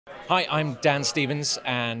Hi, I'm Dan Stevens,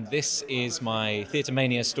 and this is my Theatre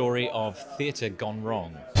Mania story of theatre gone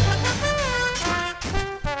wrong.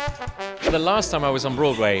 The last time I was on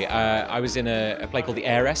Broadway, I was in a play called the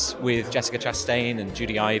Heiress with Jessica Chastain and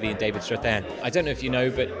Judy Ivey and David Strathairn. I don't know if you know,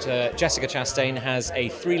 but Jessica Chastain has a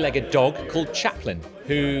three-legged dog called Chaplin,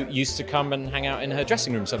 who used to come and hang out in her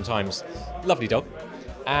dressing room sometimes. Lovely dog.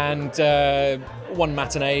 And one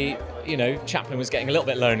matinee, Chaplin was getting a little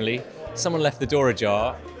bit lonely. Someone left the door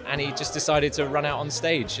ajar, and he just decided to run out on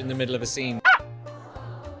stage in the middle of a scene.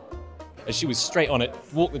 And she was straight on it,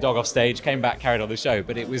 walked the dog off stage, came back, carried on the show.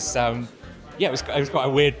 But it was, it was quite a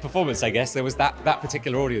weird performance, I guess. There was that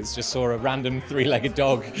particular audience just saw a random three-legged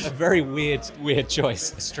dog. A very weird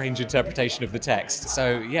choice, a strange interpretation of the text.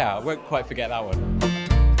 So yeah, I won't quite forget that one.